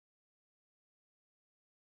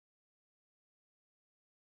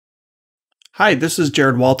Hi, this is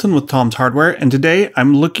Jared Walton with Tom's Hardware, and today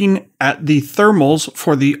I'm looking at the thermals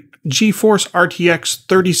for the GeForce RTX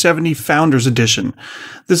 3070 Founders Edition.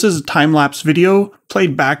 This is a time-lapse video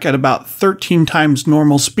played back at about 13 times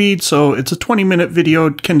normal speed, so it's a 20-minute video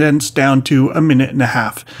condensed down to a minute and a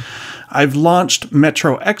half. I've launched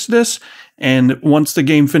Metro Exodus, and once the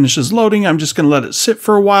game finishes loading, I'm just going to let it sit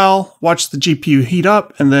for a while, watch the GPU heat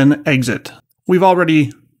up, and then exit. We've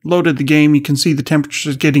already loaded the game. You can see the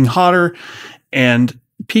temperatures getting hotter, and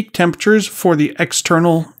peak temperatures for the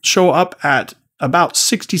external show up at about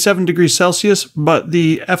 67 degrees Celsius, but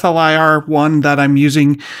the FLIR One that I'm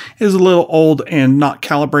using is a little old and not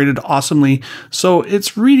calibrated awesomely, so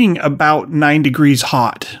it's reading about 9 degrees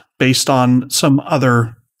hot based on some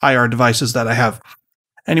other IR devices that I have.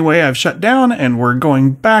 Anyway, I've shut down and we're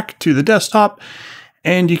going back to the desktop,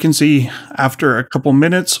 and you can see after a couple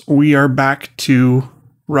minutes we are back to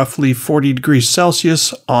roughly 40 degrees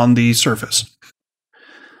Celsius on the surface.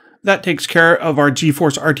 That takes care of our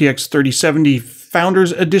GeForce RTX 3070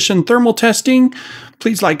 Founders Edition thermal testing.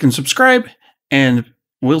 Please like and subscribe, and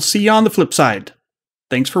we'll see you on the flip side.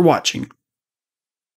 Thanks for watching.